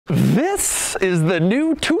This is the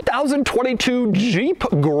new 2022 Jeep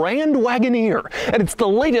Grand Wagoneer, and it's the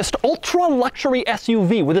latest ultra-luxury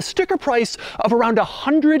SUV with a sticker price of around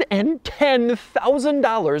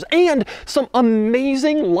 $110,000 and some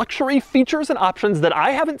amazing luxury features and options that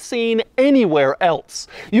I haven't seen anywhere else.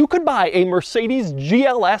 You could buy a Mercedes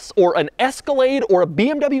GLS or an Escalade or a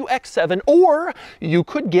BMW X7, or you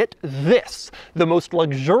could get this, the most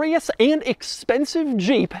luxurious and expensive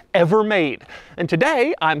Jeep ever made. And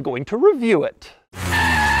today, I'm going to review it.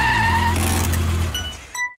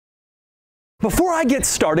 Before I get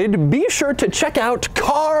started, be sure to check out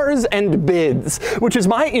Cars and Bids, which is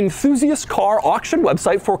my enthusiast car auction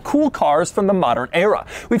website for cool cars from the modern era.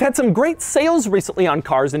 We've had some great sales recently on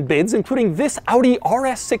Cars and Bids, including this Audi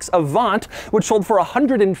RS6 Avant, which sold for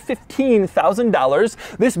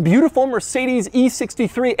 $115,000, this beautiful Mercedes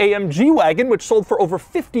E63 AMG wagon, which sold for over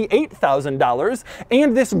 $58,000,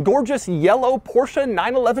 and this gorgeous yellow Porsche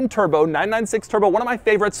 911 Turbo, 996 Turbo, one of my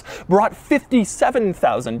favorites, brought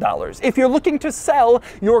 $57,000. If you're looking to sell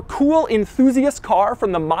your cool enthusiast car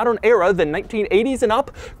from the modern era, the 1980s and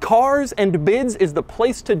up, Cars and Bids is the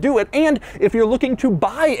place to do it. And if you're looking to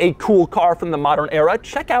buy a cool car from the modern era,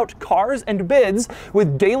 check out Cars and Bids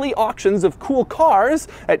with daily auctions of cool cars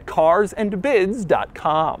at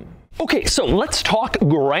carsandbids.com. Okay, so let's talk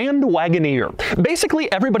Grand Wagoneer. Basically,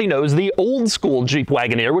 everybody knows the old school Jeep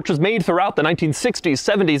Wagoneer, which was made throughout the 1960s,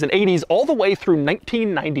 70s, and 80s, all the way through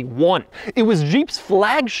 1991. It was Jeep's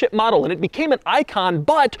flagship model, and it became an icon,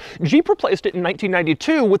 but Jeep replaced it in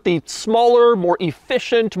 1992 with the smaller, more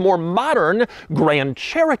efficient, more modern Grand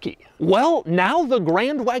Cherokee. Well, now the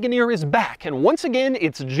Grand Wagoneer is back, and once again,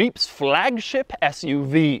 it's Jeep's flagship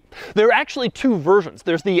SUV. There are actually two versions.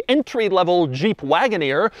 There's the entry-level Jeep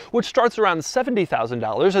Wagoneer, which starts around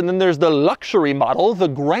 $70,000, and then there's the luxury model, the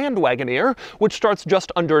Grand Wagoneer, which starts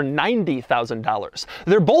just under $90,000.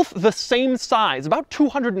 They're both the same size, about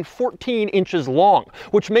 214 inches long,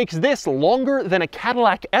 which makes this longer than a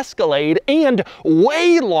Cadillac Escalade and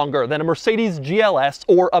way longer than a Mercedes GLS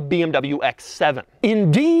or a BMW X7.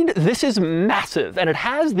 Indeed, this is massive, and it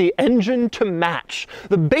has the engine to match.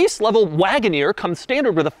 The base level Wagoneer comes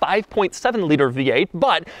standard with a 5.7-liter V8,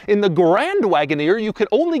 but in the Grand Wagoneer, you could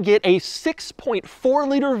only get a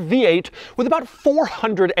 6.4-liter V8 with about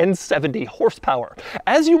 470 horsepower.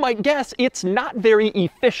 As you might guess, it's not very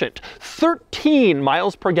efficient. 13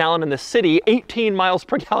 miles per gallon in the city, 18 miles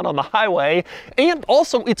per gallon on the highway, and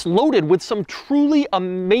also it's loaded with some truly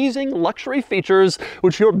amazing luxury features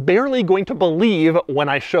which you're barely going to believe when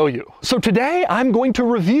I show you. So today I'm going to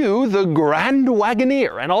review the Grand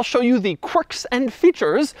Wagoneer, and I'll show you the quirks and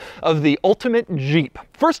features of the ultimate Jeep.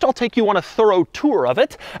 First, I'll take you on a thorough tour of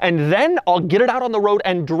it, and then I'll get it out on the road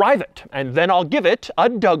and drive it, and then I'll give it a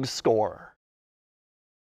Doug score.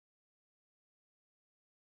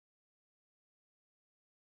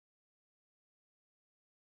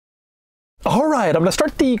 Alright, I'm going to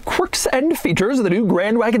start the quirks and features of the new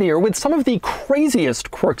Grand Wagoneer with some of the craziest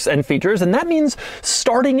quirks and features, and that means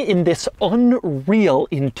starting in this unreal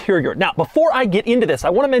interior. Now, before I get into this, I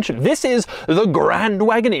want to mention this is the Grand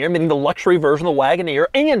Wagoneer, meaning the luxury version of the Wagoneer,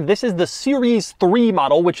 and this is the Series 3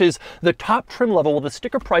 model, which is the top trim level with a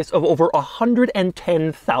sticker price of over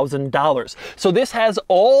 $110,000. So this has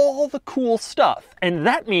all the cool stuff, and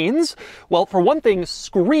that means, well, for one thing,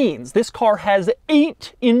 screens. This car has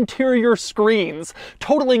 8 interior screens,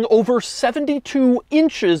 totaling over 72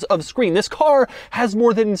 inches of screen. This car has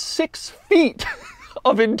more than 6 feet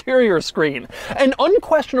of interior screen. And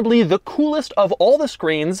unquestionably, the coolest of all the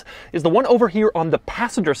screens is the one over here on the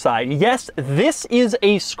passenger side. Yes, this is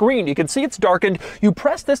a screen. You can see it's darkened. You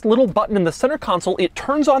press this little button in the center console, it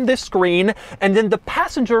turns on this screen, and then the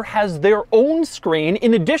passenger has their own screen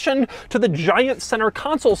in addition to the giant center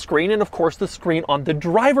console screen and, of course, the screen on the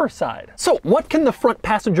driver's side. So what can the front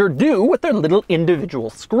passenger do with their little individual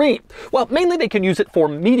screen? Well, mainly they can use it for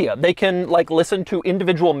media. They can, like, listen to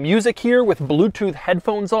individual music here with Bluetooth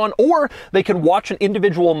headphones on, or they can watch an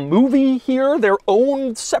individual movie here, their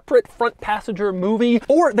own separate front passenger movie,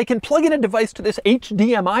 or they can plug in a device to this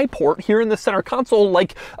HDMI port here in the center console,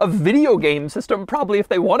 like a video game system probably if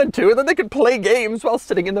they wanted to, and then they could play games while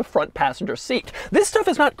sitting in the front passenger seat. This stuff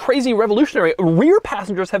is not crazy revolutionary. Rear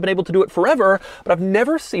passengers have been able to do it forever, but I've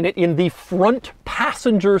never seen it in the front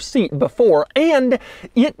passenger seat before, and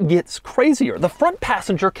it gets crazier. The front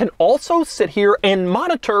passenger can also sit here and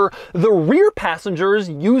monitor the rear passenger passengers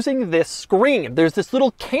using this screen. There's this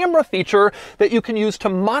little camera feature that you can use to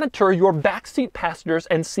monitor your backseat passengers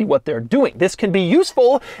and see what they're doing. This can be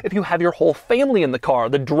useful if you have your whole family in the car.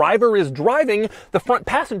 The driver is driving, the front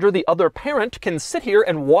passenger, the other parent, can sit here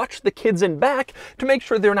and watch the kids in back to make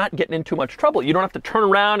sure they're not getting in too much trouble. You don't have to turn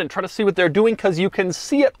around and try to see what they're doing because you can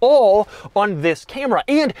see it all on this camera.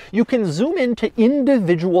 And you can zoom into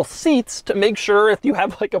individual seats to make sure if you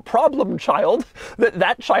have like a problem child,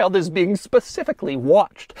 that child is being specifically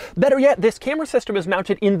watched. Better yet, this camera system is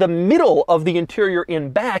mounted in the middle of the interior in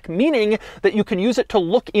back, meaning that you can use it to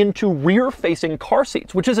look into rear-facing car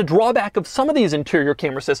seats, which is a drawback of some of these interior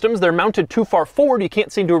camera systems. They're mounted too far forward. You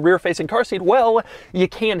can't see into a rear-facing car seat. Well, you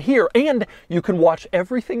can here, and you can watch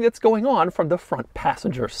everything that's going on from the front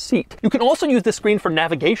passenger seat. You can also use this screen for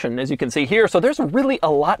navigation, as you can see here. So there's really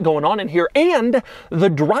a lot going on in here, and the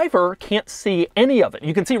driver can't see any of it.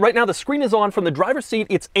 You can see right now the screen is on from the driver's seat.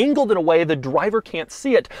 It's angled in a way the driver can't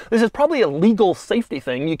see it. This is probably a legal safety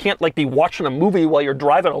thing. You can't like be watching a movie while you're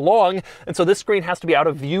driving along, and so this screen has to be out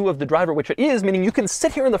of view of the driver, which it is, meaning you can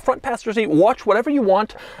sit here in the front passenger seat, watch whatever you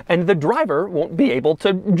want, and the driver won't be able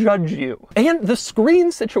to judge you. And the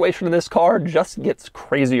screen situation in this car just gets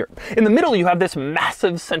crazier. In the middle, you have this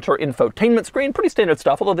massive center infotainment screen, pretty standard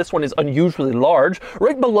stuff, although this one is unusually large.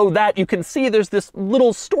 Right below that, you can see there's this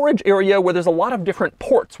little storage area where there's a lot of different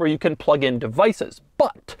ports where you can plug in devices.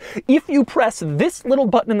 But if you press this little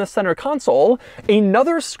button in the center console,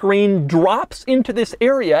 another screen drops into this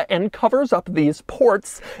area and covers up these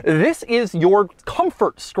ports. This is your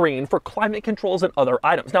comfort screen for climate controls and other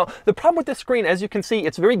items. Now, the problem with this screen, as you can see,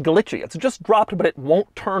 it's very glitchy. It's just dropped, but it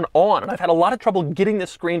won't turn on. And I've had a lot of trouble getting this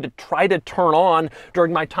screen to try to turn on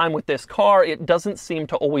during my time with this car. It doesn't seem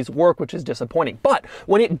to always work, which is disappointing. But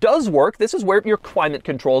when it does work, this is where your climate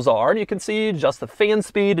controls are. And you can see just the fan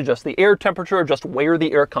speed, just the air temperature, just where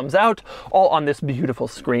the air comes out, all on this beautiful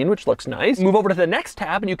screen, which looks nice. Move over to the next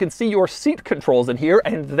tab and you can see your seat controls in here,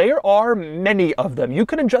 and there are many of them. You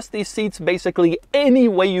can adjust these seats basically any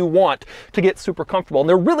way you want to get super comfortable. And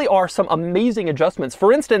there really are some amazing adjustments.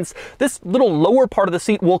 For instance, this little lower part of the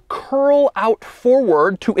seat will curl out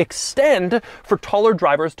forward to extend for taller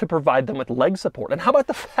drivers to provide them with leg support. And how about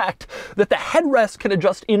the fact that the headrest can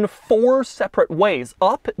adjust in 4 separate ways,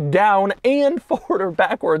 up, down, and forward or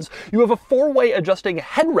backwards. You have a 4-way adjusting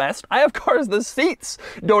headrest. I have cars, the seats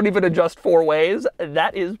don't even adjust 4 ways.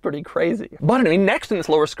 That is pretty crazy. But anyway, next in this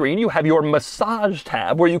lower screen, you have your massage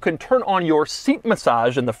tab where you can turn on your seat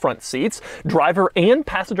massage in the front seats. Driver and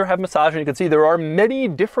passenger have massage, and you can see there are many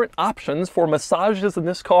different options for massages in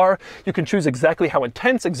this car. You can choose exactly how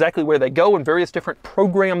intense, exactly where they go, and various different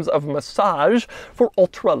programs of massage for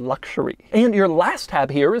ultra luxury. And your last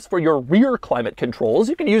tab here is for your rear climate controls.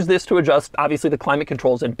 You can use this to adjust, obviously, the climate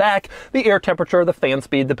controls in back, the air temperature, the fan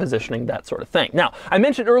speed, the positioning, that sort of thing. Now, I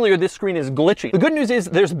mentioned earlier this screen is glitchy. The good news is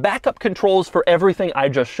there's backup controls for everything I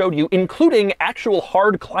just showed you, including actual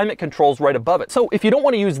hard climate controls right above it. So if you don't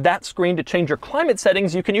want to use that screen to change your climate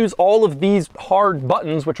settings, you can use all of these hard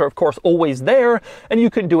buttons, which are of course always there, and you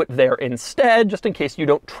can do it there instead, just in case you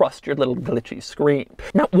don't trust your little glitchy screen.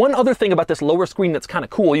 Now, one other thing about this lower screen that's kind of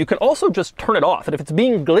cool, you can also just turn it off, and if it's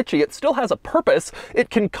being glitchy, it still has a purpose. It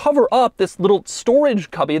can cover up this little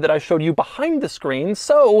storage cubby that I showed you behind the screen,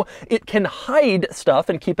 so it can hide stuff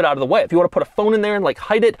and keep it out of the way. If you want to put a phone in there and like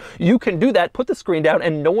hide it, you can do that, put the screen down,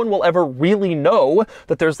 and no one will ever really know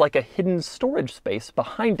that there's like a hidden storage space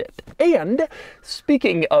behind it. And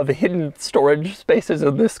speaking of hidden storage spaces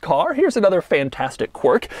in this car, here's another fantastic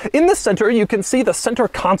quirk. In the center, you can see the center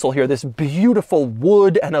console here, this beautiful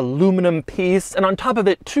wood and aluminum piece, and on top of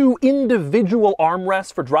it, 2 individual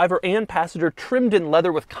armrests for driver and passenger trimmed in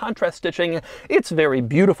leather with contrast stitching. It's very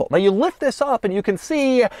beautiful. Now you lift this up and you can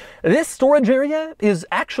see this storage area is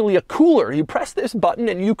actually a cooler. You press this button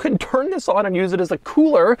and you can turn this on and use it as a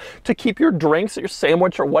cooler to keep your drinks or your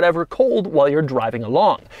sandwich or whatever cold while you're driving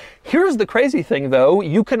along. Here's the crazy thing though,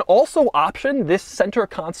 you can also option this center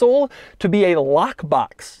console to be a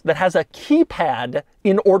lockbox that has a keypad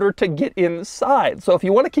in order to get inside. So if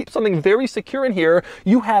you want to keep something very secure in here,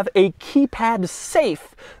 you have a keypad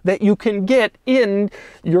safe that you can get in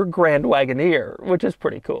your Grand Wagoneer, which is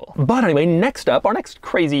pretty cool. But anyway, next up, our next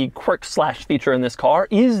crazy quirk slash feature in this car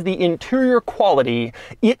is the interior quality.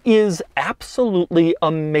 It is absolutely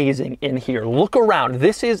amazing in here. Look around.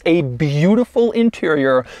 This is a beautiful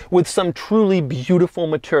interior with some truly beautiful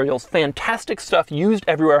materials. Fantastic stuff used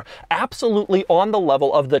everywhere, absolutely on the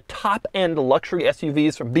level of the top-end luxury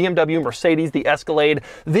SUVs from BMW, Mercedes, the Escalade.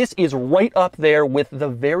 This is right up there with the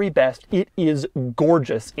very best. It is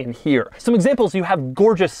gorgeous in here. Some examples, you have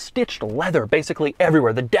gorgeous stitched leather basically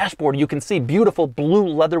everywhere. The dashboard, you can see beautiful blue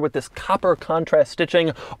leather with this copper contrast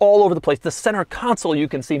stitching all over the place. The center console, you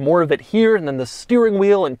can see more of it here, and then the steering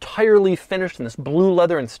wheel entirely finished in this blue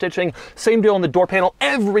leather and stitching. Same deal on the door panel.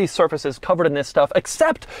 Every surface is covered in this stuff,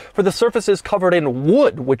 except for the surfaces covered in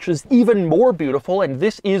wood, which is even more beautiful, and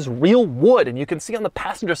this is real wood. And you can see on the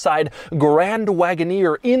passenger side, Grand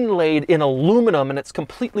Wagoneer inlaid in aluminum, and it's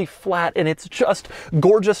completely flat, and it's just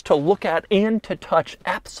gorgeous to look at and to touch.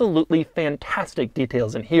 Absolutely fantastic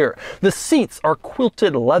details in here. The seats are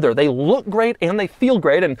quilted leather. They look great and they feel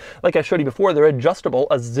great, and like I showed you before, they're adjustable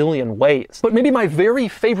a zillion ways. But maybe my very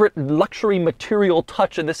favorite luxury material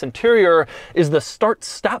touch in this interior is the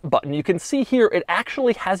start-stop button. You can see here it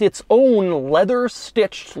actually has its own leather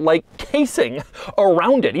stitched like casing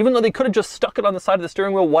around it. Even though they could have just stuck it on the side of the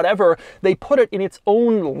steering wheel, whatever, they put it in its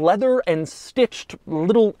own leather and stitched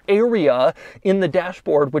little area in the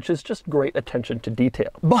dashboard, which is just great attention to detail.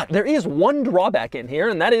 But there is one drawback in here,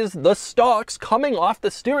 and that is the stalks coming off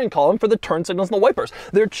the steering column for the turn signals and the wipers.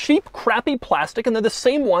 They're cheap, crappy plastic, and they're the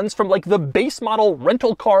same ones from like the base model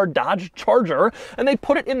rental car Dodge Charger, and they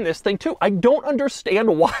put it in this thing too. I don't understand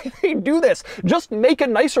why they do this. Just make a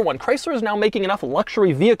nicer one. Chrysler is now making enough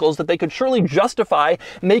luxury vehicles that they could surely justify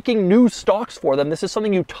making new stalks for them. This is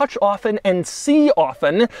something you touch often and see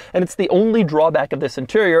often, and it's the only drawback of this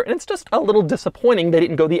interior, and it's just a little disappointing they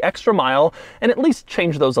didn't go the extra mile and at least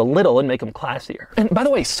change those a little and make them classier. And by the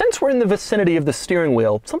way, since we're in the vicinity of the steering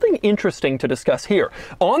wheel, something interesting to discuss here.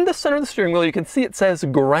 On the center of the steering wheel, you can see it says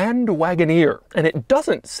Grand Wagoneer, and it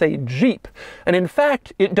doesn't say Jeep. And in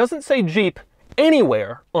fact, it doesn't say Jeep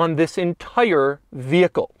anywhere on this entire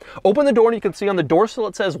vehicle. Open the door and you can see on the door sill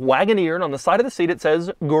it says Wagoneer, and on the side of the seat it says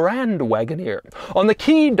Grand Wagoneer. On the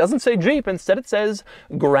key it doesn't say Jeep, instead it says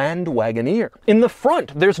Grand Wagoneer. In the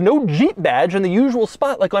front there's no Jeep badge in the usual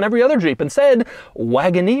spot like on every other Jeep. Instead,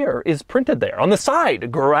 Wagoneer is printed there. On the side,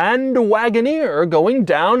 Grand Wagoneer going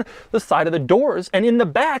down the side of the doors, and in the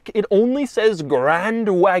back it only says Grand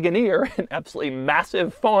Wagoneer in absolutely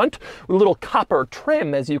massive font with a little copper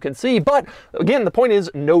trim, as you can see. But again, the point is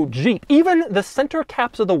no Jeep. Even the center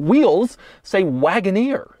caps of the wheels say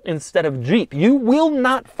Wagoneer instead of Jeep. You will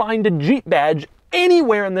not find a Jeep badge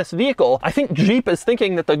anywhere in this vehicle. I think Jeep is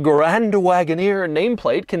thinking that the Grand Wagoneer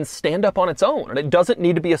nameplate can stand up on its own, and it doesn't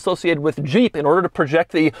need to be associated with Jeep in order to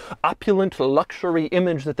project the opulent luxury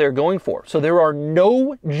image that they're going for. So there are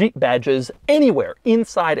no Jeep badges anywhere,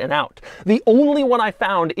 inside and out. The only one I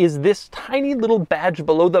found is this tiny little badge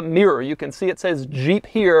below the mirror. You can see it says Jeep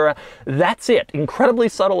here. That's it. Incredibly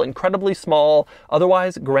subtle, incredibly small.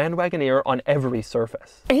 Otherwise, Grand Wagoneer on every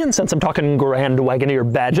surface. And since I'm talking Grand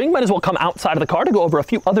Wagoneer badging, might as well come outside of the car to go over a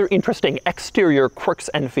few other interesting exterior quirks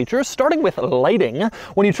and features, starting with lighting.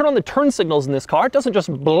 When you turn on the turn signals in this car, it doesn't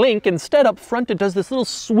just blink. Instead, up front, it does this little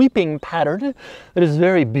sweeping pattern that is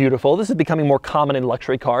very beautiful. This is becoming more common in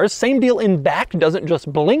luxury cars. Same deal in back, doesn't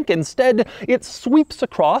just blink. Instead, it sweeps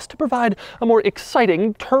across to provide a more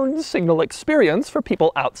exciting turn signal experience for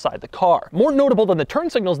people outside the car. More notable than the turn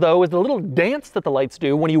signals, though, is the little dance that the lights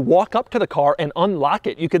do when you walk up to the car and unlock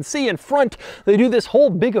it. You can see in front, they do this whole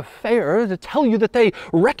big affair to tell you that they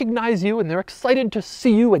recognize you and they're excited to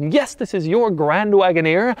see you, and yes, this is your Grand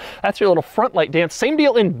Wagoneer. That's your little front light dance. Same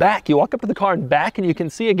deal in back. You walk up to the car in back and you can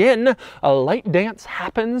see again a light dance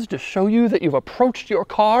happens to show you that you've approached your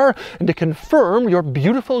car and to confirm your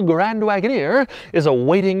beautiful Grand Wagoneer is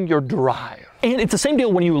awaiting your drive. And it's the same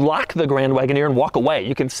deal when you lock the Grand Wagoneer and walk away.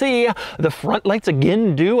 You can see the front lights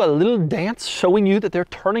again do a little dance showing you that they're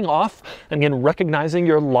turning off, and again recognizing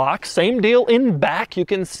your lock. Same deal in back. You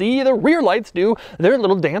can see the rear lights do their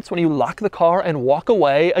little dance when you lock the car and walk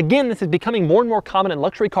away. Again, this is becoming more and more common in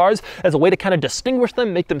luxury cars as a way to kind of distinguish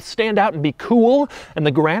them, make them stand out and be cool. And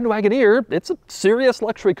the Grand Wagoneer, it's a serious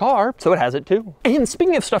luxury car, so it has it too. And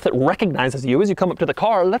speaking of stuff that recognizes you as you come up to the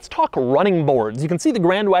car, let's talk running boards. You can see the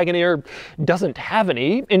Grand Wagoneer doesn't have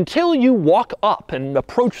any until you walk up and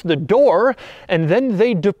approach the door, and then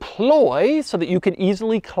they deploy so that you can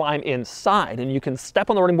easily climb inside and you can step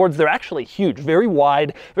on the running boards. They're actually huge, very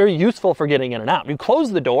wide, very useful for getting in and out. You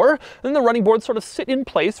close the door, then the running boards sort of sit in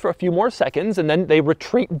place for a few more seconds, and then they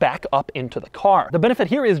retreat back up into the car. The benefit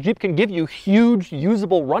here is Jeep can give you huge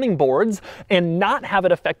usable running boards and not have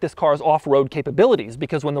it affect this car's off-road capabilities,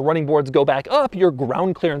 because when the running boards go back up, your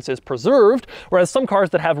ground clearance is preserved, whereas some cars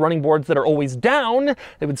that have running boards that are always always down.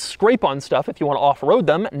 They would scrape on stuff if you want to off-road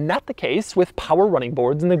them. Not the case with power running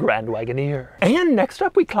boards in the Grand Wagoneer. And next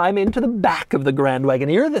up, we climb into the back of the Grand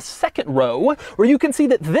Wagoneer, the second row, where you can see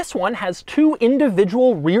that this one has 2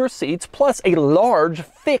 individual rear seats plus a large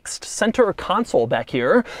fixed center console back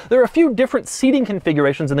here. There are a few different seating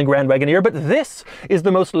configurations in the Grand Wagoneer, but this is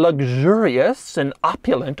the most luxurious and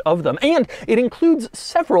opulent of them, and it includes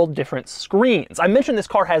several different screens. I mentioned this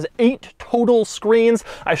car has 8 total screens.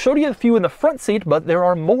 I showed you a few in the front seat, but there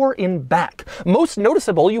are more in back. Most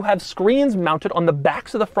noticeable, you have screens mounted on the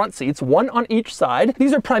backs of the front seats, one on each side.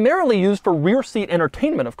 These are primarily used for rear seat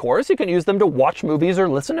entertainment, of course. You can use them to watch movies or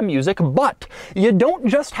listen to music, but you don't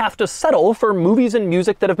just have to settle for movies and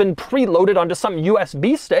music that have been preloaded onto some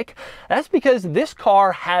USB stick. That's because this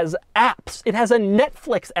car has apps. It has a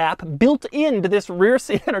Netflix app built into this rear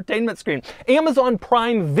seat entertainment screen. Amazon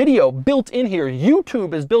Prime Video built in here.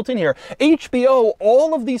 YouTube is built in here. HBO,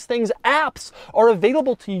 all of these things, apps, are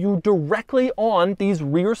available to you directly on these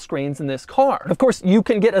rear screens in this car. Of course, you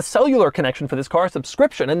can get a cellular connection for this car,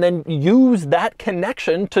 subscription, and then use that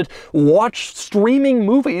connection to watch streaming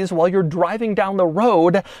movies while you're driving down the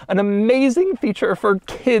road. An amazing feature for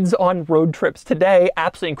kids on road trips today.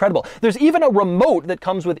 Absolutely incredible. There's even a remote that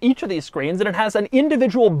comes with each of these screens, and it has an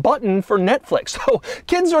individual button for Netflix. So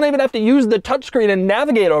kids don't even have to use the touchscreen and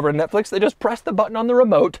navigate over to Netflix. They just press the button on the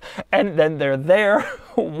remote, and then they're there.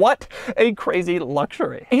 What a crazy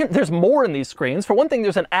luxury. And there's more in these screens. For one thing,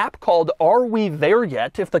 there's an app called Are We There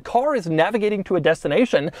Yet? If the car is navigating to a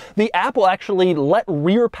destination, the app will actually let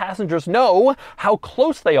rear passengers know how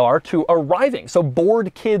close they are to arriving. So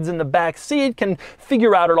bored kids in the back seat can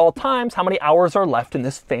figure out at all times how many hours are left in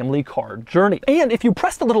this family car journey. And if you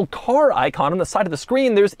press the little car icon on the side of the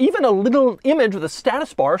screen, there's even a little image with a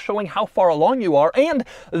status bar showing how far along you are. And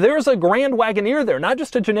there's a Grand Wagoneer there, not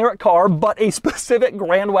just a generic car, but a specific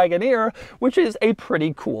Grand Wagoneer, which is a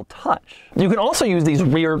pretty cool touch. You can also use these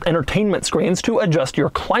rear entertainment screens to adjust your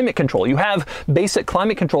climate control. You have basic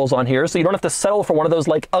climate controls on here, so you don't have to settle for one of those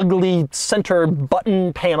like ugly center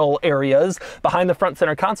button panel areas behind the front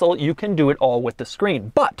center console. You can do it all with the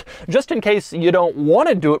screen. But just in case you don't want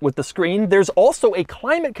to do it with the screen, there's also a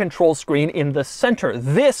climate control screen in the center.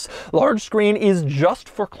 This large screen is just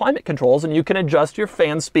for climate controls, and you can adjust your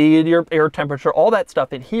fan speed, your air temperature, all that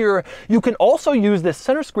stuff in here. You can also use this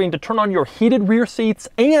center screen to turn on your heated rear seats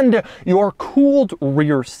and your cooled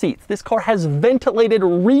rear seats. This car has ventilated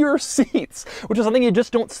rear seats, which is something you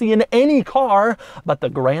just don't see in any car, but the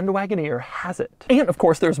Grand Wagoneer has it. And of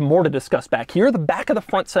course, there's more to discuss back here. The back of the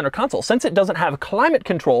front center console, since it doesn't have climate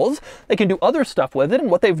controls, they can do other stuff with it, and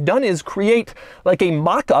what they've done is create like a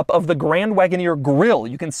mock-up of the Grand Wagoneer grille.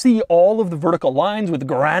 You can see all of the vertical lines with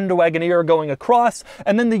Grand Wagoneer going across,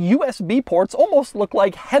 and then the USB ports almost look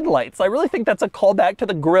like headlights. I really think that's a callback to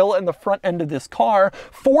the grille and the front end of this car.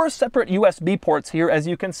 4 separate USB ports here, as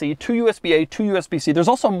you can see, 2 USB-A, 2 USB-C. There's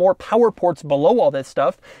also more power ports below all this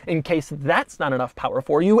stuff in case that's not enough power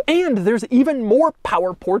for you. And there's even more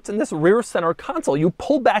power ports in this rear center console. You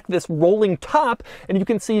pull back this rolling top and you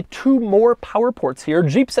can see 2 more power ports here.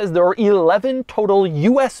 Jeep says there are 11 total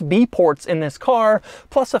USB ports in this car,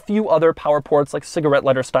 plus a few other power ports like cigarette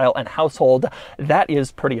lighter style and household. That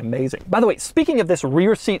is pretty amazing. By the way, speaking of this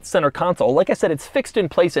rear seat center console, like I said, it's fixed in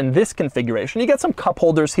place in this configuration. You got some cup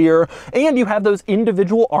holders here, and you have those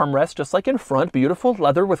individual armrests just like in front. Beautiful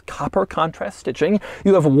leather with copper contrast stitching.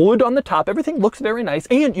 You have wood on the top. Everything looks very nice,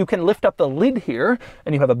 and you can lift up the lid here,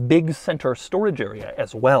 and you have a big center storage area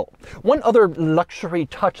as well. One other luxury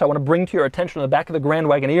touch I want to bring to your attention on the back of the Grand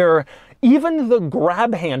Wagoneer, even the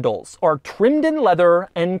grab handles are trimmed in leather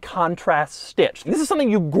and contrast stitched. This is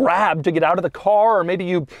something you grab to get out of the car, or maybe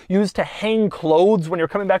you use to hang clothes when you're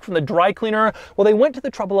coming back from the dry cleaner. Well, they went to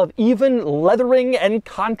the trouble of even leathering and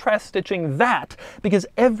contrast stitching that, because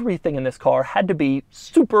everything in this car had to be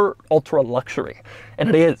super ultra luxury, and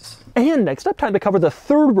it is. And next up, time to cover the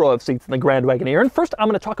third row of seats in the Grand Wagoneer. And first, I'm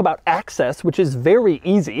going to talk about access, which is very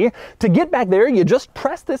easy. To get back there, you just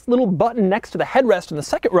press this little button next to the headrest in the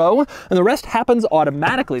second row, and the rest happens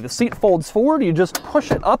automatically. The seat folds forward, you just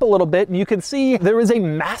push it up a little bit, and you can see there is a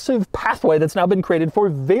massive pathway that's now been created for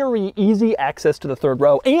very easy access to the third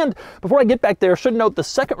row. And before I get back there, I should note the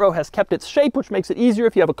second row has kept its shape, which makes it easier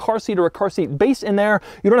if you have a car seat or a car seat base in there.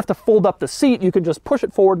 You don't have to fold up the seat. You can just push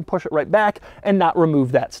it forward and push it right back and not remove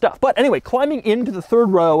remove that stuff. But anyway, climbing into the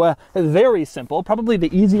third row, very simple, probably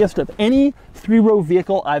the easiest of any three-row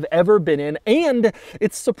vehicle I've ever been in, and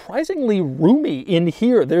it's surprisingly roomy in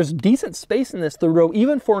here. There's decent space in this third row,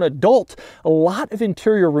 even for an adult. A lot of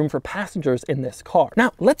interior room for passengers in this car.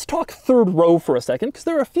 Now, let's talk third row for a second, because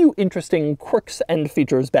there are a few interesting quirks and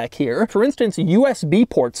features back here. For instance, USB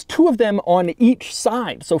ports, 2 of them on each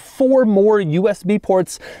side, so 4 more USB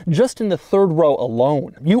ports just in the third row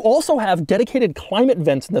alone. You also have dedicated climate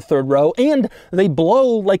vents in the third row, and they blow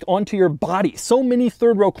like onto your body. So many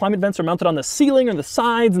third row climate vents are mounted on the ceiling or the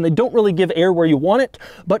sides, and they don't really give air where you want it,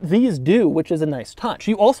 but these do, which is a nice touch.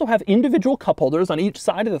 You also have individual cup holders on each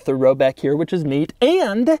side of the third row back here, which is neat.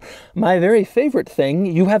 And my very favorite thing,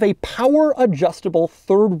 you have a power adjustable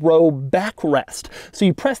third row backrest. So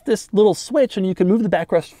you press this little switch and you can move the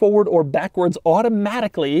backrest forward or backwards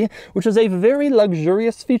automatically, which is a very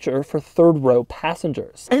luxurious feature for third row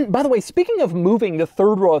passengers. And by the way, speaking of moving the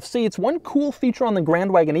third row of seats, one cool feature on the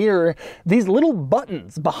Grand Wagoneer, these little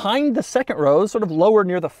buttons behind the second row, sort of lower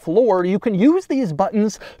near the floor, you can use these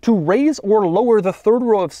buttons to raise or lower the third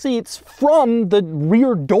row of seats from the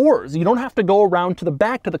rear doors. You don't have to go around to the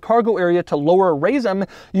back to the cargo area to lower or raise them.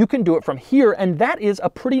 You can do it from here, and that is a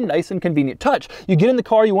pretty nice and convenient touch. You get in the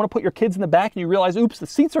car, you want to put your kids in the back, and you realize, oops, the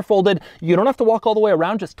seats are folded. You don't have to walk all the way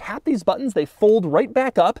around. Just tap these buttons, they fold right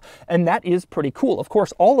back up, and that is pretty cool. Of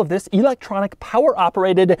course, all of this electronic, power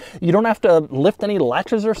operated. You don't have to lift any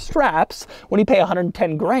latches or straps when you pay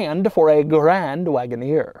 110 grand for a Grand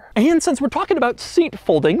Wagoneer. And since we're talking about seat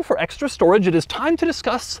folding for extra storage, it is time to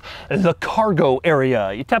discuss the cargo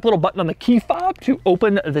area. You tap a little button on the key fob to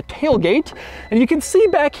open the tailgate, and you can see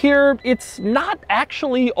back here, it's not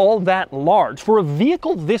actually all that large. For a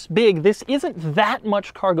vehicle this big, this isn't that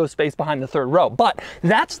much cargo space behind the third row, but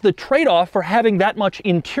that's the trade-off for having that much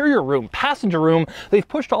interior room, passenger room. They've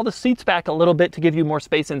pushed all the seats back a little bit to give you more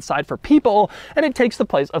space inside for people, and it takes the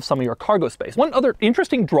place of some of your cargo space. One other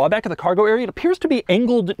interesting drawback of the cargo area, it appears to be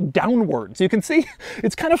angled downwards. You can see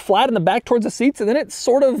it's kind of flat in the back towards the seats, and then it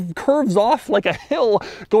sort of curves off like a hill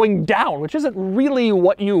going down, which isn't really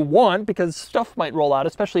what you want because stuff might roll out,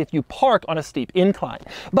 especially if you park on a steep incline.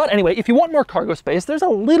 But anyway, if you want more cargo space, there's a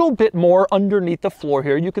little bit more underneath the floor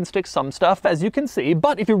here. You can stick some stuff, as you can see,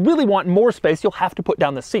 but if you really want more space, you'll have to put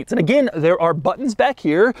down the seats. And again, there are buttons back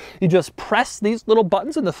here. You just press these little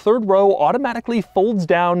buttons and the third row automatically folds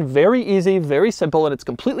down. Very easy, very simple, and it's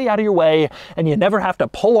completely out of your way, and you never have to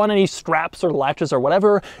pull on any straps or latches or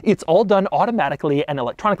whatever. It's all done automatically and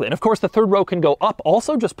electronically. And of course, the third row can go up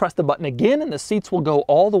also. Just press the button again, and the seats will go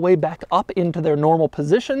all the way back up into their normal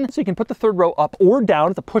position. So you can put the third row up or down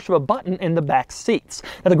at the push of a button in the back seats.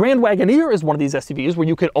 Now, the Grand Wagoneer is one of these SUVs where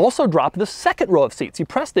you can also drop the second row of seats. You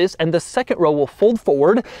press this, and the second row will fold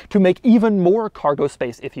forward to make even more cargo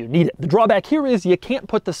space if you need it. The drawback here is you can't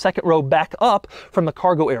put the second row back up from the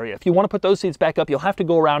cargo area. If you want to put those seats back up, you'll have to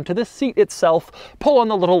go around to the seat itself, pull on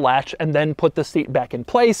the little latch, and then put the seat back in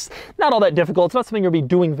place. Not all that difficult. It's not something you'll be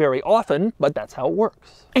doing very often, but that's how it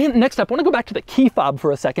works. And next up, I want to go back to the key fob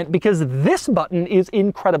for a second, because this button is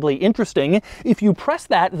incredibly interesting. If you press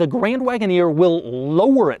that, the Grand Wagoneer will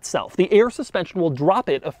lower itself. The air suspension will drop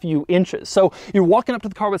it a few inches. So you're walking up to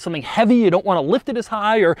the car with something heavy, you don't want to lift it as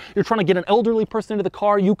high, or you're trying to get an elderly person into the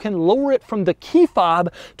car, you can lower it from the key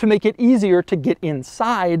fob to make it easier to get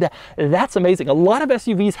inside. That's amazing. A lot of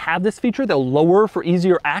SUVs have this feature. They'll lower for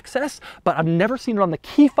easier access, but I've never seen it on the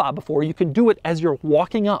key fob before. You can do it as you're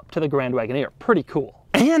walking up to the Grand Wagoneer. Pretty cool.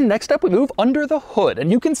 And next up, we move under the hood,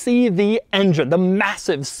 and you can see the engine, the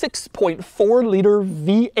massive 6.4 liter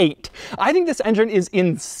V8. I think this engine is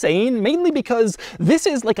insane, mainly because this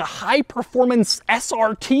is like a high performance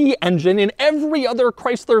SRT engine in every other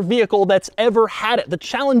Chrysler vehicle that's ever had it. The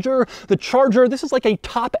Challenger, the Charger, this is like a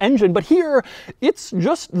top engine, but here it's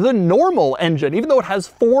just the normal engine, even though it has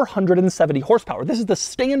 470 horsepower. This is the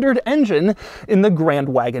standard engine in the Grand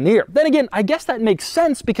Wagoneer. Then again, I guess that makes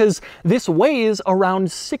sense because this weighs around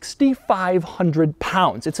 6,500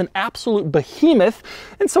 pounds. It's an absolute behemoth,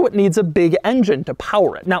 and so it needs a big engine to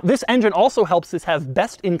power it. Now, this engine also helps this have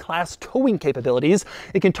best-in-class towing capabilities.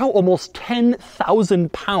 It can tow almost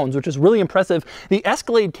 10,000 pounds, which is really impressive. The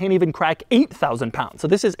Escalade can't even crack 8,000 pounds, so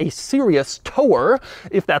this is a serious tower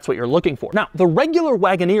if that's what you're looking for. Now, the regular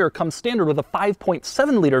Wagoneer comes standard with a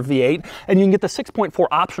 5.7 liter V8, and you can get the 6.4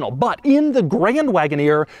 optional, but in the Grand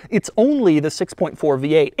Wagoneer, it's only the 6.4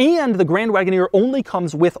 V8, and the Grand Wagoneer only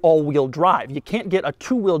comes with all-wheel drive. You can't get a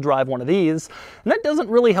two-wheel drive one of these, and that doesn't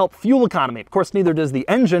really help fuel economy. Of course, neither does the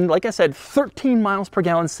engine. Like I said, 13 miles per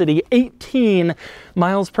gallon city, 18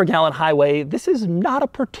 miles per gallon highway. This is not a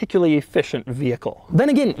particularly efficient vehicle. Then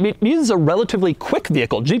again, it is a relatively quick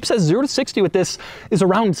vehicle. Jeep says 0 to 60 with this is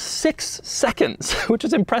around 6 seconds, which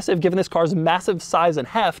is impressive given this car's massive size and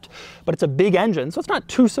heft, but it's a big engine, so it's not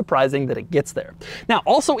too surprising that it gets there. Now,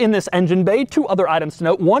 also in this engine bay, two other items to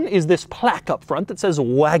note. One is this plaque up front that says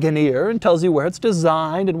Wagoneer and tells you where it's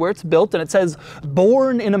designed and where it's built, and it says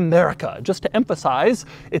born in America, just to emphasize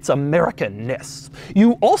its Americanness.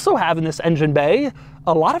 You also have in this engine bay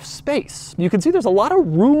a lot of space. You can see there's a lot of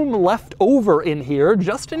room left over in here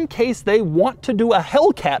just in case they want to do a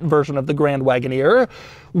Hellcat version of the Grand Wagoneer.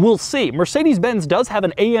 We'll see. Mercedes-Benz does have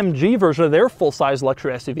an AMG version of their full-size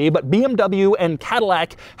luxury SUV, but BMW and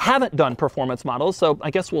Cadillac haven't done performance models, so I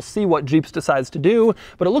guess we'll see what Jeep decides to do.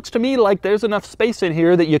 But it looks to me like there's enough space in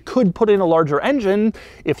here that you could put in a larger engine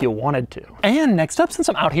if you wanted to. And next up, since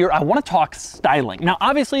I'm out here, I want to talk styling. Now,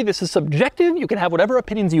 obviously, this is subjective. You can have whatever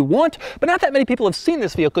opinions you want, but not that many people have seen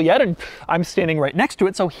this vehicle yet, and I'm standing right next to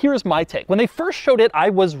it, so here's my take. When they first showed it, I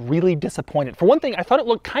was really disappointed. For one thing, I thought it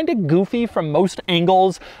looked kind of goofy from most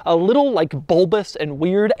angles, a little like bulbous and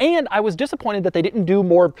weird, and I was disappointed that they didn't do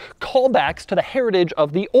more callbacks to the heritage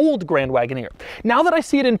of the old Grand Wagoneer. Now that I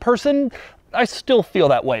see it in person, I still feel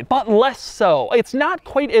that way, but less so. It's not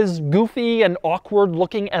quite as goofy and awkward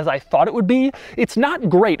looking as I thought it would be. It's not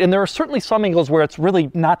great, and there are certainly some angles where it's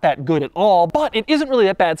really not that good at all, but it isn't really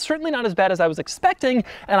that bad. Certainly not as bad as I was expecting,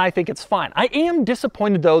 and I think it's fine. I am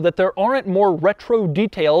disappointed, though, that there aren't more retro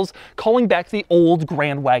details calling back the old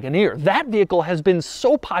Grand Wagoneer. That vehicle has been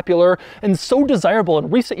so popular and so desirable in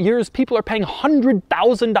recent years. People are paying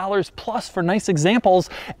 $100,000 plus for nice examples.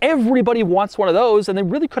 Everybody wants one of those, and they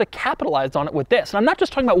really could have capitalized on it with this. And I'm not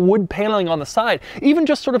just talking about wood paneling on the side, even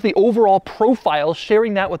just sort of the overall profile,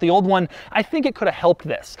 sharing that with the old one, I think it could have helped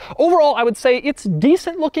this. Overall, I would say it's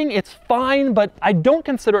decent looking, it's fine, but I don't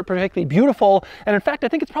consider it particularly beautiful. And in fact, I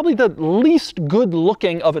think it's probably the least good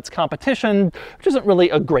looking of its competition, which isn't really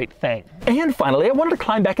a great thing. And finally, I wanted to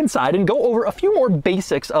climb back inside and go over a few more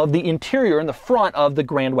basics of the interior and the front of the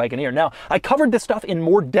Grand Wagoneer. Now, I covered this stuff in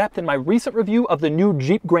more depth in my recent review of the new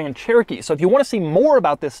Jeep Grand Cherokee. So if you want to see more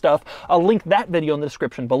about this stuff, I'll link that video in the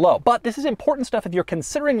description below. But this is important stuff if you're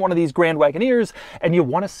considering one of these Grand Wagoneers and you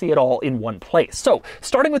want to see it all in one place. So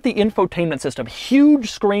starting with the infotainment system, huge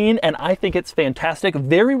screen, and I think it's fantastic.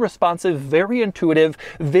 Very responsive, very intuitive,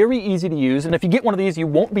 very easy to use. And if you get one of these, you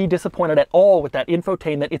won't be disappointed at all with that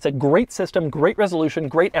infotainment. It's a great system, great resolution,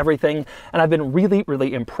 great everything, and I've been really,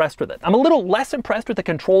 really impressed with it. I'm a little less impressed with the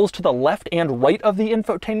controls to the left and right of the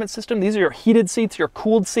infotainment system. These are your heated seats, your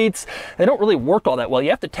cooled seats. They don't really work all that well. You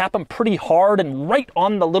have to tap them pretty hard and right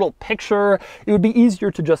on the little picture. It would be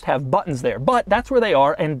easier to just have buttons there, but that's where they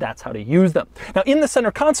are and that's how to use them. Now in the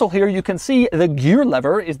center console here, you can see the gear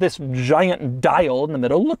lever is this giant dial in the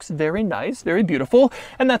middle. Looks very nice, very beautiful,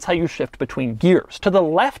 and that's how you shift between gears. To the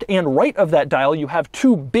left and right of that dial, you have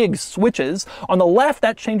two big switches. On the left,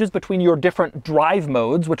 that changes between your different drive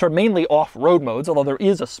modes, which are mainly off-road modes, although there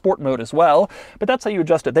is a sport mode as well, but that's how you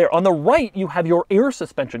adjust it there. On the right, you have your air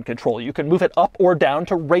suspension control. You can move it up or down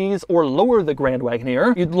to raise or lower the Grand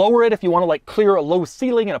Wagoneer. You'd lower it if you want to like clear a low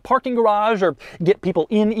ceiling in a parking garage or get people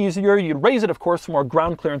in easier. You'd raise it, of course, for more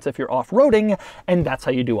ground clearance if you're off-roading, and that's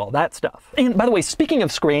how you do all that stuff. And by the way, speaking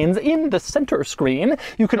of screens, in the center screen,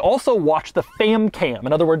 you can also watch the fam cam.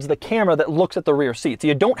 In other words, the camera that looks at the rear seats.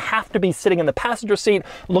 You don't have to be sitting in the passenger seat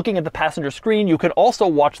looking at the passenger screen. You can also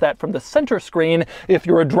watch that from the center screen if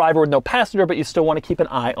you're a driver with no passenger, but you still want to keep an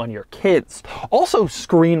eye on your kids. Also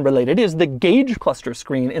screen related is the gauge cluster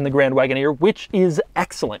screen in the Grand Wagoneer, which is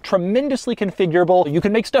excellent, tremendously configurable. You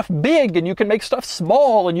can make stuff big and you can make stuff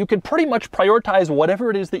small, and you can pretty much prioritize whatever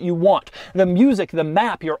it is that you want. The music, the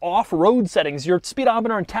map, your off-road settings, your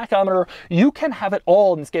speedometer and tachometer, you can have it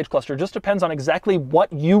all in this gauge cluster. Just depends on exactly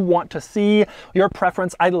what you want to see, your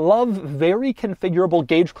preference. I love very configurable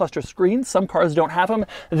gauge cluster screens. Some cars don't have them.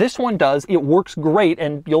 This one does. It works great,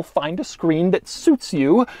 and you'll find a screen that suits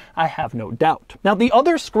you, I have no doubt. Now, the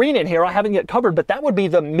other screen in here I haven't yet covered, but that would be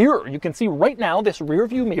the mirror. You can see right now this rear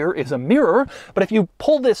view mirror is a mirror, but if you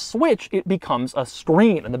pull this switch, it becomes a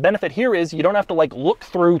screen. And the benefit here is you don't have to like look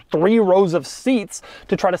through 3 rows of seats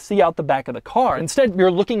to try to see out the back of the car. Instead,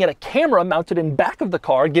 you're looking at a camera mounted in back of the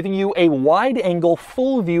car, giving you a wide angle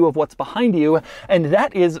full view of what's behind you, and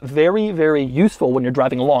that is very, very useful when you're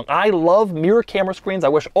driving along. I love mirror camera screens. I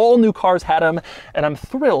wish all new cars had them, and I'm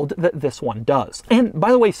thrilled that this one does. And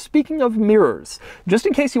by the way, speaking of mirrors, just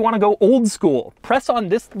in case you want to go old school, press on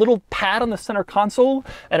this little little pad on the center console,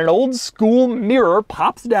 and an old school mirror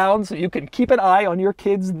pops down so you can keep an eye on your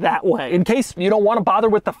kids that way. In case you don't want to bother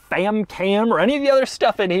with the fam cam or any of the other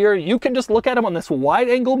stuff in here, you can just look at them on this wide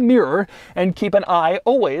angle mirror and keep an eye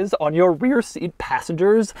always on your rear seat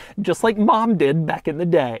passengers, just like Mom did back in the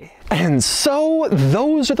day. And so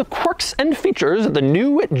those are the quirks and features of the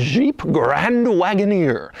new Jeep Grand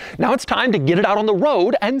Wagoneer. Now it's time to get it out on the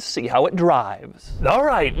road and see how it drives. All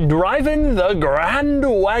right, driving the Grand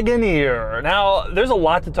Wagoneer. Now, there's a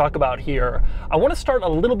lot to talk about here. I want to start a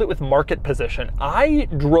little bit with market position. I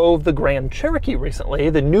drove the Grand Cherokee recently,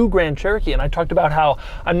 the new Grand Cherokee, and I talked about how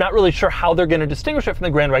I'm not really sure how they're going to distinguish it from the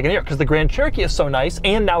Grand Wagoneer, because the Grand Cherokee is so nice,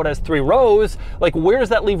 and now it has 3 rows. Like, where does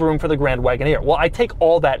that leave room for the Grand Wagoneer? Well, I take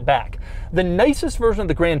all that back. The nicest version of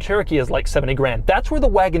the Grand Cherokee is like 70 grand. That's where the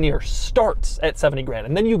Wagoneer starts, at 70 grand.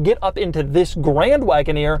 And then you get up into this Grand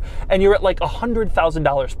Wagoneer and you're at like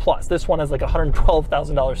 $100,000 plus. This one has like a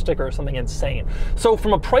 $112,000 sticker or something insane. So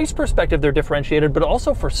from a price perspective, they're differentiated, but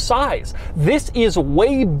also for size. This is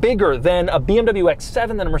way bigger than a BMW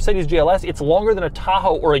X7, than a Mercedes GLS. It's longer than a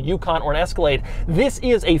Tahoe or a Yukon or an Escalade. This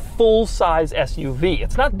is a full-size SUV.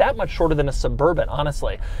 It's not that much shorter than a Suburban,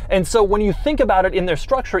 honestly. And so when you think about it in their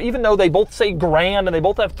structure, even though they both say Grand and they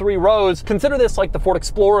both have 3 rows, consider this like the Ford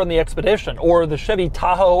Explorer and the Expedition, or the Chevy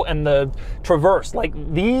Tahoe and the Traverse. Like,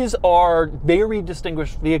 these are very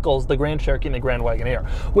distinguished vehicles, the Grand Cherokee and the Grand Wagoneer.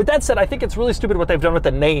 With that said, I think it's really stupid what they've done with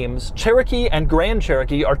the names. Cherokee and Grand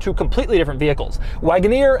Cherokee are 2 completely different vehicles.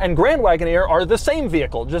 Wagoneer and Grand Wagoneer are the same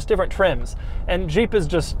vehicle, just different trims. And Jeep is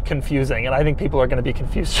just confusing, and I think people are going to be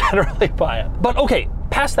confused generally by it. But okay,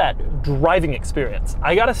 past that, driving experience.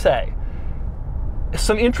 I gotta say,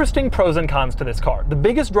 some interesting pros and cons to this car. The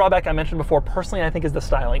biggest drawback I mentioned before, personally, I think, is the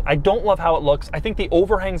styling. I don't love how it looks. I think the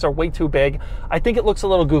overhangs are way too big. I think it looks a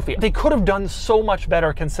little goofy. They could have done so much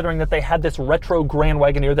better, considering that they had this retro Grand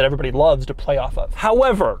Wagoneer that everybody loves to play off of.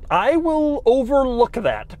 However, I will overlook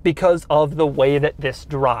that because of the way that this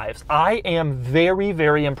drives. I am very,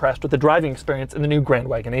 very impressed with the driving experience in the new Grand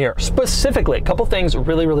Wagoneer. Specifically, a couple things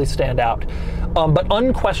really stand out. But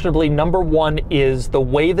unquestionably, number 1 is the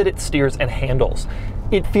way that it steers and handles.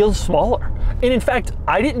 It feels smaller. And in fact,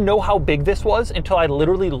 I didn't know how big this was until I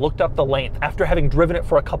literally looked up the length after having driven it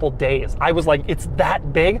for a couple days. I was like, it's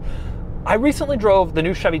that big? I recently drove the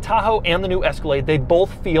new Chevy Tahoe and the new Escalade. They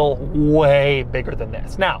both feel way bigger than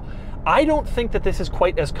this. Now, I don't think that this is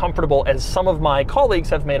quite as comfortable as some of my colleagues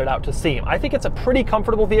have made it out to seem. I think it's a pretty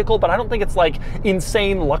comfortable vehicle, but I don't think it's like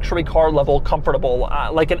insane luxury car level comfortable,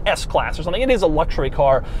 like an S-Class or something. It is a luxury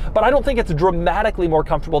car, but I don't think it's dramatically more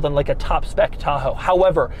comfortable than like a top spec Tahoe.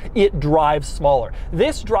 However, it drives smaller.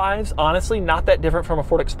 This drives, honestly, not that different from a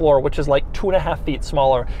Ford Explorer, which is like 2.5 feet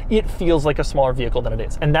smaller. It feels like a smaller vehicle than it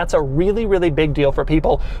is. And that's a really big deal for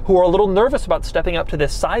people who are a little nervous about stepping up to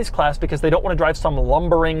this size class because they don't want to drive some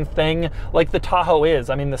lumbering thing like the Tahoe is.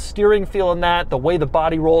 I mean, the steering feel in that, the way the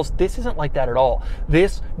body rolls, this isn't like that at all.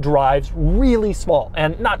 This drives really small,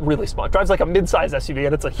 and not really small. It drives like a mid-size SUV,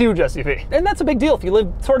 and it's a huge SUV. And that's a big deal. If you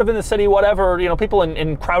live sort of in the city, whatever, you know, people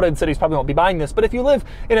in crowded cities probably won't be buying this, but if you live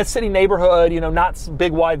in a city neighborhood, you know, not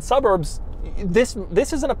big wide suburbs, this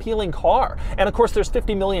is an appealing car. And of course, there's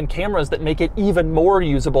 50 million cameras that make it even more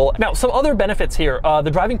usable. Now, some other benefits here. The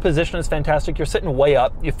driving position is fantastic. You're sitting way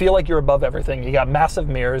up. You feel like you're above everything. You got massive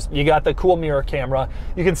mirrors. You got the cool mirror camera.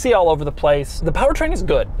 You can see all over the place. The powertrain is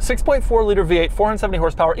good. 6.4 liter V8, 470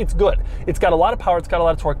 horsepower. It's good. It's got a lot of power. It's got a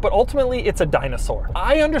lot of torque, but ultimately it's a dinosaur.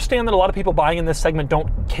 I understand that a lot of people buying in this segment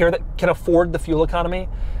don't care, that can afford the fuel economy,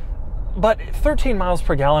 but 13 miles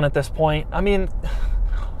per gallon at this point, I mean,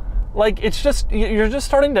 like, it's just, you're just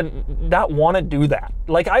starting to not want to do that.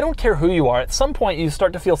 Like, I don't care who you are. At some point, you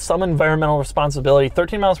start to feel some environmental responsibility.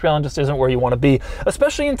 13 miles per gallon just isn't where you want to be,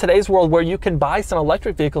 especially in today's world where you can buy some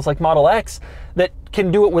electric vehicles like Model X that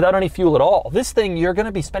can do it without any fuel at all. This thing, you're going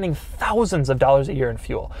to be spending thousands of dollars a year in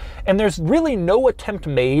fuel. And there's really no attempt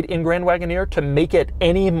made in Grand Wagoneer to make it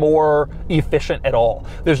any more efficient at all.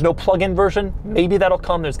 There's no plug-in version. Maybe that'll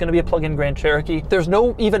come. There's going to be a plug-in Grand Cherokee. There's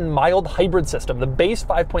no even mild hybrid system. The base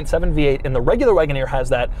 5.7 V8 in the regular Wagoneer has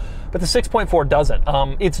that, but the 6.4 doesn't.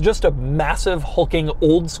 It's just a massive, hulking,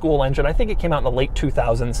 old-school engine. I think it came out in the late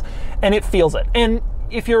 2000s, and it feels it. And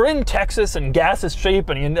if you're in Texas and gas is cheap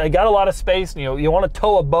and you got a lot of space and you want to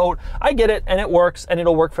tow a boat, I get it, and it works, and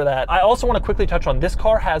it'll work for that. I also want to quickly touch on, this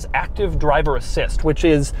car has active driver assist, which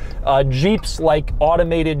is Jeep's like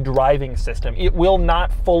automated driving system. It will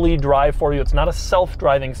not fully drive for you. It's not a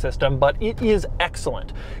self-driving system, but it is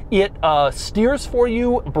excellent. It steers for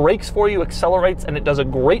you, brakes for you, accelerates, and it does a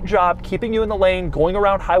great job keeping you in the lane, going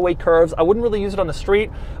around highway curves. I wouldn't really use it on the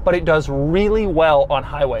street, but it does really well on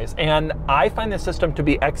highways. And I find this system to to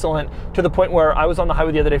be excellent, to the point where I was on the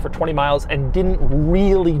highway the other day for 20 miles and didn't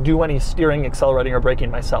really do any steering, accelerating, or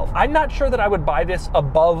braking myself. I'm not sure that I would buy this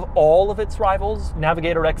above all of its rivals,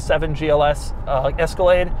 Navigator X7 GLS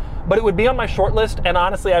Escalade, but it would be on my short list, and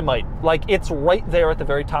honestly, I might. Like, it's right there at the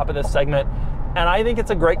very top of this segment. And I think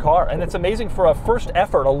it's a great car, and it's amazing for a first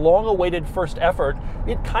effort, a long-awaited first effort.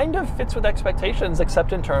 It kind of fits with expectations,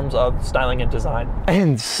 except in terms of styling and design.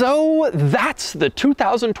 And so that's the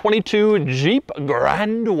 2022 Jeep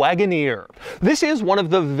Grand Wagoneer. This is one of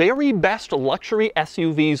the very best luxury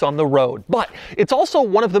SUVs on the road, but it's also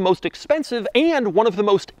one of the most expensive and one of the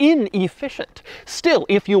most inefficient. Still,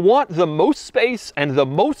 if you want the most space and the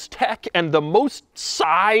most tech and the most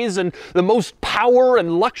size and the most power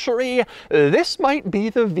and luxury, this might be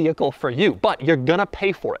the vehicle for you, but you're gonna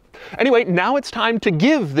pay for it. Anyway, now it's time to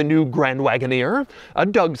give the new Grand Wagoneer a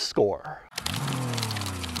DOUGSCORE.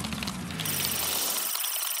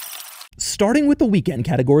 Starting with the weekend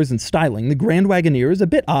categories and styling, the Grand Wagoneer is a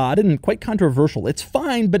bit odd and quite controversial. It's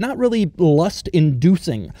fine, but not really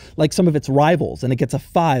lust-inducing like some of its rivals, and it gets a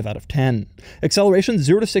 5 out of 10. Acceleration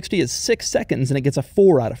 0 to 60 is 6 seconds, and it gets a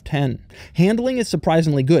 4 out of 10. Handling is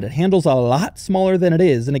surprisingly good. It handles a lot smaller than it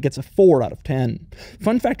is, and it gets a 4 out of 10.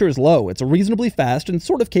 Fun factor is low. It's reasonably fast and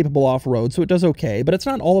sort of capable off-road, so it does okay, but it's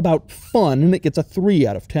not all about fun, and it gets a 3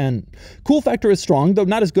 out of 10. Cool factor is strong, though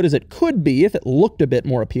not as good as it could be if it looked a bit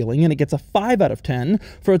more appealing, and it gets a 5 out of 10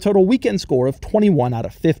 for a total weekend score of 21 out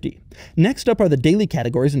of 50. Next up are the daily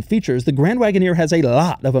categories and features. The Grand Wagoneer has a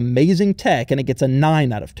lot of amazing tech, and it gets a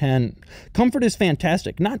 9 out of 10. Comfort is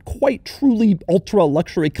fantastic, not quite truly ultra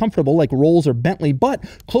luxury comfortable like Rolls or Bentley, but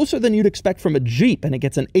closer than you'd expect from a Jeep, and it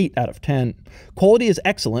gets an 8 out of 10. Quality is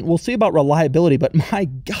excellent. We'll see about reliability, but my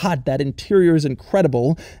God, that interior is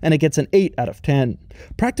incredible, and it gets an 8 out of 10.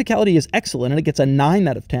 Practicality is excellent, and it gets a 9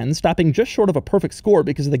 out of 10, stopping just short of a perfect score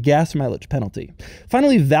because of the gas mileage penalty.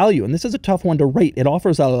 Finally, value, and this is a tough one to rate. It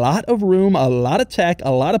offers a lot of room, a lot of tech,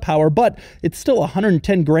 a lot of power, but it's still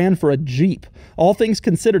 110 grand for a Jeep. All things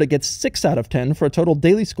considered, it gets 6 out of 10 for a total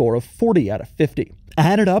daily score of 40 out of 50.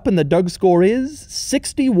 Added up, and the DOUGSCORE is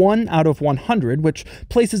 61 out of 100, which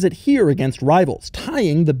places it here against rivals,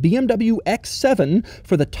 tying the BMW X7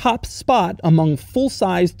 for the top spot among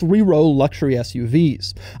full-size 3-row luxury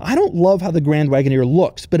SUVs. I don't love how the Grand Wagoneer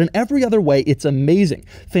looks, but in every other way, it's amazing.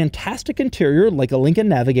 Fantastic interior, like a Lincoln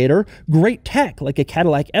Navigator, great tech, like a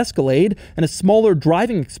Cadillac Escalade, and a smaller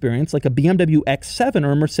driving experience, like a BMW X7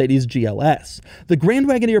 or a Mercedes GLS. The Grand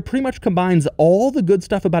Wagoneer pretty much combines all the good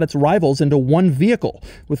stuff about its rivals into one vehicle.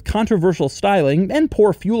 With controversial styling and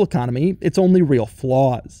poor fuel economy, its only real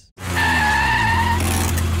flaws.